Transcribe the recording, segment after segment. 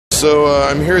So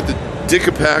I'm here at the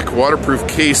Dick-A-Pack waterproof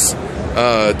case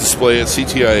display at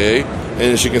CTIA, and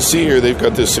as you can see here, they've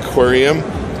got this aquarium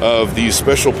of these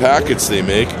special packets they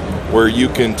make where you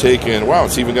can take in, wow,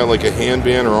 it's even got like a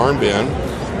handband or armband,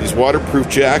 these waterproof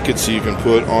jackets you can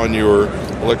put on your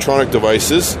electronic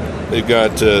devices. They've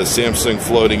got Samsung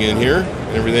floating in here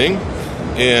and everything,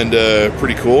 and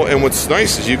pretty cool. And what's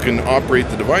nice is you can operate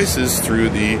the devices through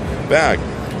the bag,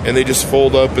 and they just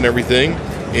fold up and everything,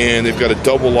 and they've got a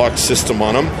double lock system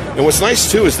on them. And what's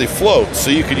nice too is they float,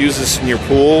 so you could use this in your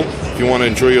pool if you want to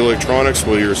enjoy your electronics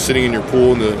while you're sitting in your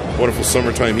pool in the wonderful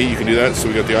summertime heat. You can do that. So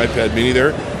we got the iPad mini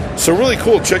there, so really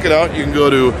cool. Check it out. You can go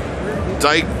to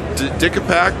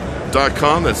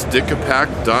Dick-A-Pack.com. that's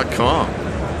Dick-A-Pack.com.